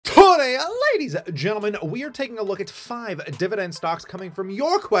Ladies and gentlemen, we are taking a look at 5 dividend stocks coming from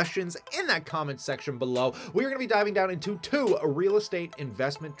your questions in that comment section below. We are going to be diving down into 2 real estate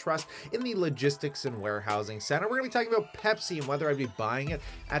investment trusts in the logistics and warehousing center. We're going to be talking about Pepsi and whether I'd be buying it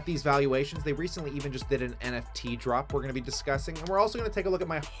at these valuations. They recently even just did an NFT drop we're going to be discussing. And we're also going to take a look at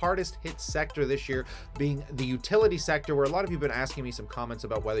my hardest hit sector this year, being the utility sector, where a lot of you have been asking me some comments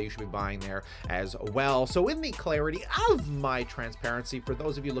about whether you should be buying there as well. So in the clarity of my transparency, for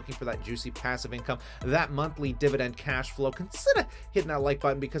those of you looking for that juicy passive income, that monthly dividend cash flow, consider hitting that like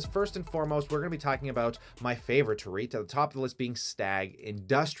button, because first and foremost, we're going to be talking about my favorite REIT, at the top of the list being Stag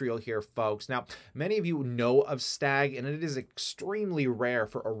Industrial here, folks. Now, many of you know of Stag, and it is extremely rare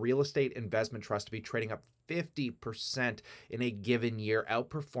for a real estate investment trust to be trading up 50% in a given year,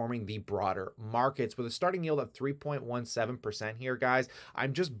 outperforming the broader markets with a starting yield of 3.17% here, guys.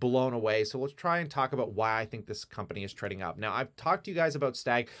 I'm just blown away. So let's try and talk about why I think this company is trading up. Now, I've talked to you guys about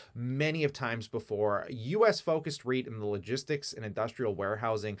Stag many of times before. US focused REIT in the logistics and industrial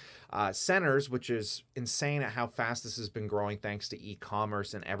warehousing centers, which is insane at how fast this has been growing thanks to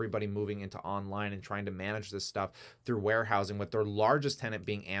e-commerce and everybody moving into online and trying to manage this stuff through warehousing, with their largest tenant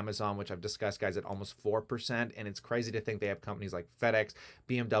being Amazon, which I've discussed, guys, at almost 4%. And it's crazy to think they have companies like FedEx,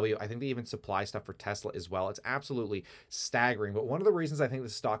 BMW. I think they even supply stuff for Tesla as well. It's absolutely staggering. But one of the reasons I think the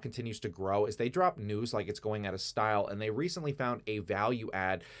stock continues to grow is they drop news like it's going out of style. And they recently found a value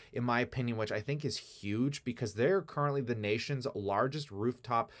add, in my opinion, which I think is huge, because they're currently the nation's largest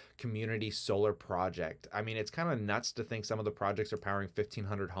rooftop community solar project. I mean, it's kind of nuts to think some of the projects are powering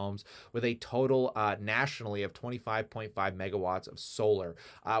 1,500 homes with a total nationally of 25.5 megawatts of solar,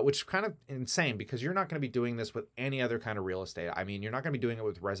 which is kind of insane, because you're not going to be doing this with any other kind of real estate. I mean, you're not going to be doing it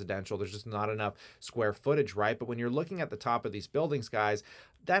with residential. There's just not enough square footage, right? But when you're looking at the top of these buildings, guys,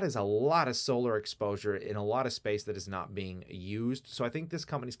 that is a lot of solar exposure in a lot of space that is not being used. So I think this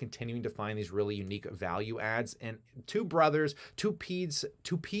company is continuing to find these really unique value adds. And two brothers, two peas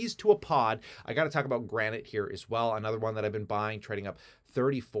to a pod. I got to talk about Granite here as well. Another one that I've been buying, trading up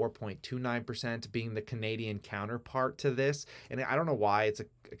 34.29%, being the Canadian counterpart to this. And I don't know why it's a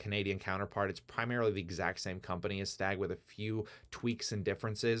Canadian counterpart. It's primarily the exact same company as Stag, with a few tweaks and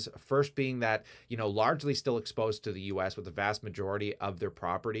differences. First being that, largely still exposed to the US with the vast majority of their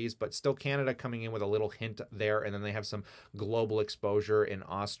properties, but still Canada coming in with a little hint there. And then they have some global exposure in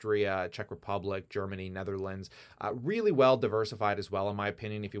Austria, Czech Republic, Germany, Netherlands. Really well diversified as well, in my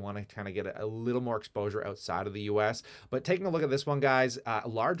opinion, if you want to kind of get a little more exposure outside of the US. But taking a look at this one, guys,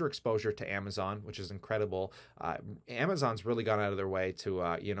 larger exposure to Amazon, which is incredible. Amazon's really gone out of their way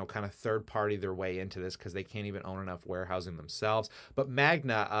to, kind of third party their way into this, because they can't even own enough warehousing themselves. But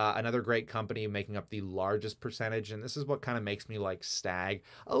Magna, another great company, making up the largest percentage. And this is what kind of makes me like Stag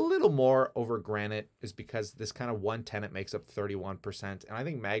a little more over Granite, is because this kind of one tenant makes up 31%. And I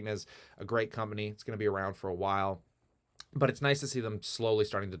think Magna's a great company. It's going to be around for a while. But it's nice to see them slowly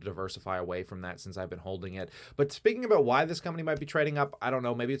starting to diversify away from that since I've been holding it. But speaking about why this company might be trading up, I don't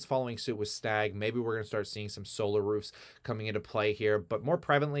know. Maybe it's following suit with Stag. Maybe we're going to start seeing some solar roofs coming into play here. But more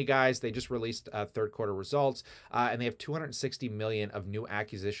prevalently, guys, they just released third quarter results, and they have 260 million of new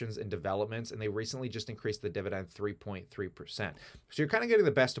acquisitions and developments, and they recently just increased the dividend 3.3%. So you're kind of getting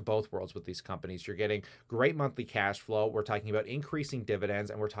the best of both worlds with these companies. You're getting great monthly cash flow. We're talking about increasing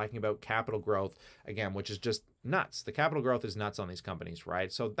dividends, and we're talking about capital growth, again, which is just nuts. The capital growth is nuts on these companies,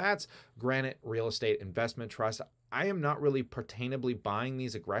 right? So that's Granite Real Estate Investment Trust. I am not really pertainably buying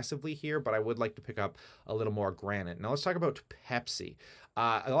these aggressively here, but I would like to pick up a little more Granite. Now let's talk about Pepsi.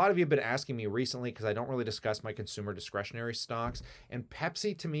 A lot of you have been asking me recently, because I don't really discuss my consumer discretionary stocks. And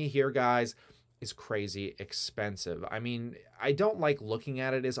Pepsi, to me here, guys, is crazy expensive. I mean, I don't like looking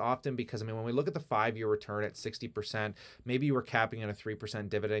at it as often, because, when we look at the 5-year return at 60%, maybe you were capping on a 3%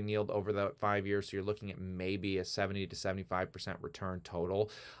 dividend yield over the 5 years, so you're looking at maybe a 70 to 75% return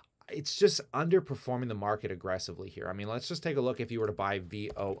total. It's just underperforming the market aggressively here. Let's just take a look if you were to buy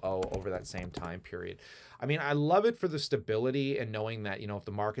VOO over that same time period. I love it for the stability and knowing that, if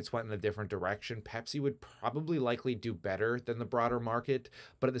the markets went in a different direction, Pepsi would probably likely do better than the broader market.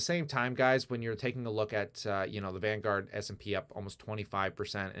 But at the same time, guys, when you're taking a look at, the Vanguard S&P up almost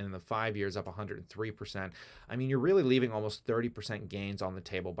 25%, and in the 5 years up 103%, you're really leaving almost 30% gains on the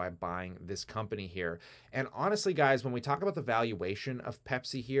table by buying this company here. And honestly, guys, when we talk about the valuation of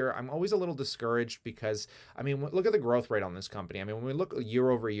Pepsi here, I'm always a little discouraged, because, look at the growth rate on this company. When we look year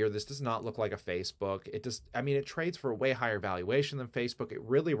over year, this does not look like a Facebook. It trades for a way higher valuation than Facebook. It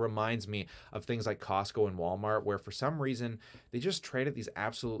really reminds me of things like Costco and Walmart, where for some reason they just trade at these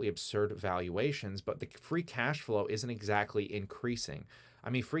absolutely absurd valuations, but the free cash flow isn't exactly increasing. I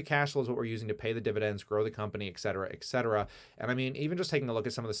mean, free cash flow is what we're using to pay the dividends, grow the company, et cetera, et cetera. And I mean, even just taking a look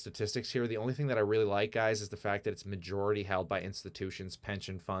at some of the statistics here, the only thing that I really like, guys, is the fact that it's majority held by institutions,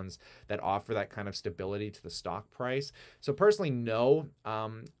 pension funds that offer that kind of stability to the stock price. So personally, no,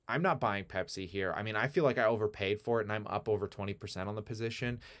 I'm not buying Pepsi here. I mean, I feel like I overpaid for it and I'm up over 20% on the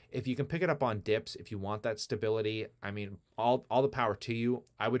position. If you can pick it up on dips, if you want that stability, I mean, all the power to you.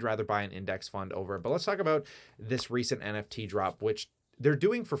 I would rather buy an index fund over it. But let's talk about this recent NFT drop, which they're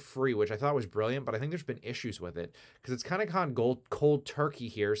doing for free, which I thought was brilliant, but I think there's been issues with it because it's kind of gone cold turkey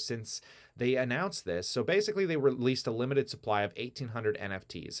here since they announced this. So basically, they released a limited supply of 1,800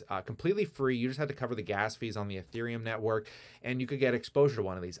 NFTs, completely free. You just had to cover the gas fees on the Ethereum network, and you could get exposure to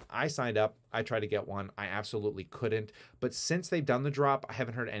one of these. I signed up. I tried to get one. I absolutely couldn't. But since they've done the drop, I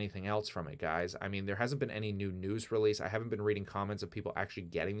haven't heard anything else from it, guys. I mean, there hasn't been any new news release. I haven't been reading comments of people actually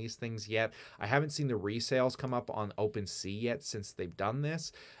getting these things yet. I haven't seen the resales come up on OpenSea yet since they've done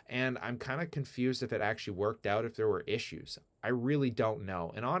this. And I'm kind of confused if it actually worked out, if there were issues. I really don't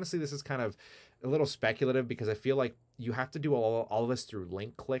know. And honestly, this is kind of a little speculative because I feel like you have to do all of this through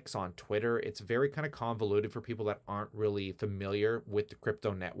link clicks on Twitter. It's very kind of convoluted for people that aren't really familiar with the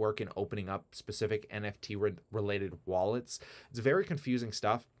crypto network and opening up specific NFT related wallets. It's very confusing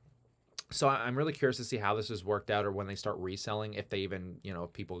stuff. So I'm really curious to see how this has worked out or when they start reselling, if they even,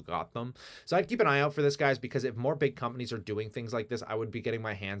 if people got them. So I'd keep an eye out for this, guys, because if more big companies are doing things like this, I would be getting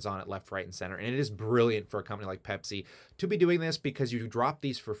my hands on it left, right, and center. And it is brilliant for a company like Pepsi to be doing this because you drop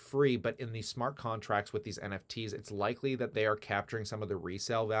these for free, but in these smart contracts with these NFTs, it's likely that they are capturing some of the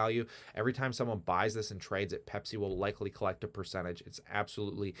resale value. Every time someone buys this and trades it, Pepsi will likely collect a percentage. It's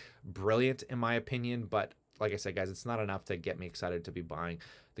absolutely brilliant in my opinion, but like I said, guys, it's not enough to get me excited to be buying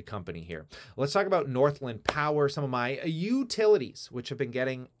the company here. Let's talk about Northland Power, some of my utilities, which have been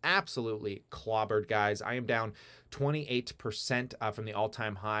getting absolutely clobbered, guys. I am down 28% from the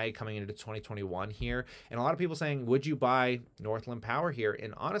all-time high coming into 2021 here. And a lot of people saying, would you buy Northland Power here?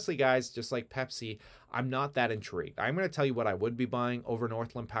 And honestly, guys, just like Pepsi, I'm not that intrigued. I'm going to tell you what I would be buying over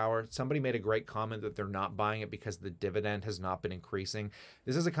Northland Power. Somebody made a great comment that they're not buying it because the dividend has not been increasing.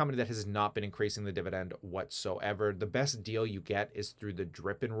 This is a company that has not been increasing the dividend whatsoever. The best deal you get is through the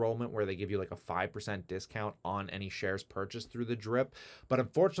DRIP enrollment, where they give you like a 5% discount on any shares purchased through the DRIP. But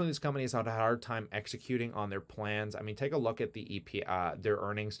unfortunately, this company has had a hard time executing on their plans. I mean, take a look at the their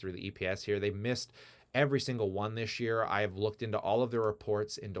earnings through the EPS here. They missed every single one this year. I have looked into all of their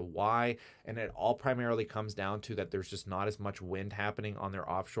reports into why, and it all primarily comes down to that there's just not as much wind happening on their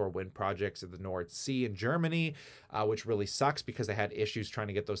offshore wind projects in the North Sea in Germany, which really sucks because they had issues trying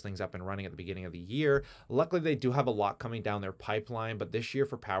to get those things up and running at the beginning of the year. Luckily, they do have a lot coming down their pipeline, but this year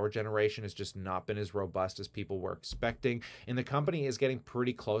for power generation has just not been as robust as people were expecting, and the company is getting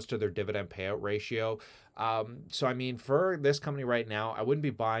pretty close to their dividend payout ratio. So I mean, for this company right now, I wouldn't be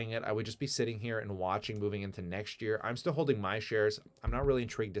buying it. I would just be sitting here and watching moving into next year. I'm still holding my shares. I'm not really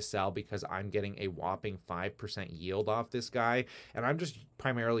intrigued to sell because I'm getting a whopping 5% yield off this guy, and I'm just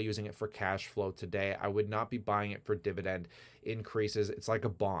primarily using it for cash flow today. I would not be buying it for dividend increases. It's like a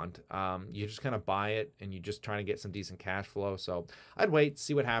bond. You just kind of buy it and you just trying to get some decent cash flow. So I'd wait,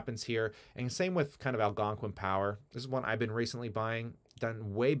 see what happens here. And same with kind of Algonquin Power. This is one I've been recently buying.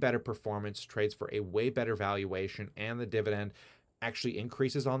 Done way better performance, trades for a way better valuation, and the dividend actually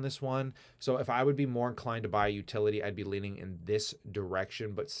increases on this one. So if I would be more inclined to buy a utility, I'd be leaning in this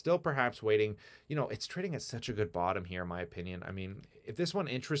direction, but still perhaps waiting. It's trading at such a good bottom here, in my opinion. I mean, if this one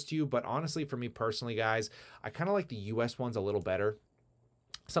interests you, but honestly, for me personally, guys, I kind of like the US ones a little better.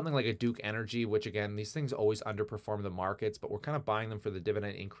 Something like a Duke Energy, which again, these things always underperform the markets, but we're kind of buying them for the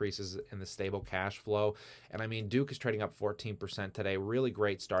dividend increases and the stable cash flow. And I mean, Duke is trading up 14% today. Really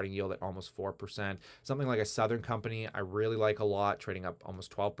great starting yield at almost 4%. Something like a Southern Company, I really like a lot, trading up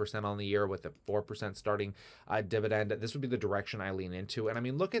almost 12% on the year with a 4% starting dividend. This would be the direction I lean into. And I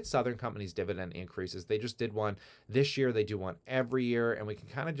mean, look at Southern Company's dividend increases. They just did one this year. They do one every year. And we can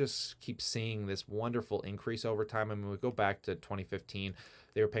kind of just keep seeing this wonderful increase over time. I mean, we go back to 2015.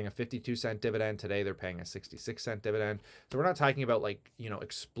 They were paying a 52-cent dividend. Today, they're paying a 66-cent dividend. So we're not talking about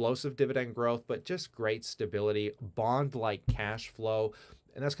explosive dividend growth, but just great stability, bond-like cash flow.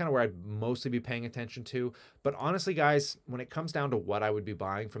 And that's kind of where I'd mostly be paying attention to. But honestly, guys, when it comes down to what I would be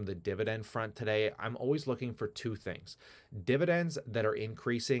buying from the dividend front today, I'm always looking for two things. Dividends that are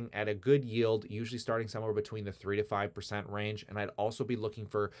increasing at a good yield, usually starting somewhere between the 3 to 5% range. And I'd also be looking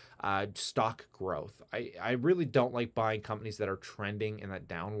for stock growth. I really don't like buying companies that are trending in that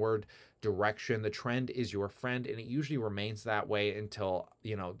downward direction. The trend is your friend, and it usually remains that way until,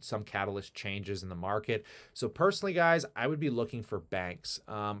 you know, some catalyst changes in the market. So personally, guys, I would be looking for banks.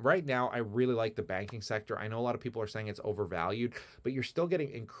 Right now, I really like the banking sector. I know a lot of people are saying it's overvalued, but you're still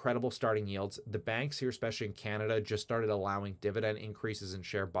getting incredible starting yields. The banks here, especially in Canada, just started allowing dividend increases and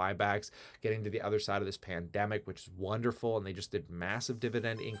share buybacks, getting to the other side of this pandemic, which is wonderful. And they just did massive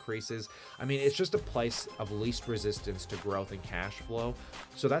dividend increases. I mean, it's just a place of least resistance to growth and cash flow.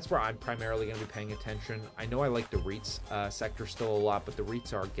 So that's where I'm primarily going to be paying attention. I know I like the REITs sector still a lot, but the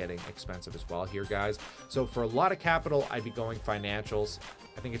REITs are getting expensive as well here, guys. So for a lot of capital, I'd be going financials.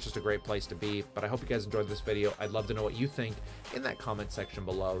 I think it's just a great place to be. But I hope you guys enjoyed this video. I'd love to know what you think in that comment section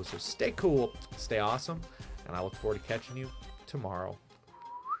below. So stay cool, stay awesome, and I look forward to catching you tomorrow.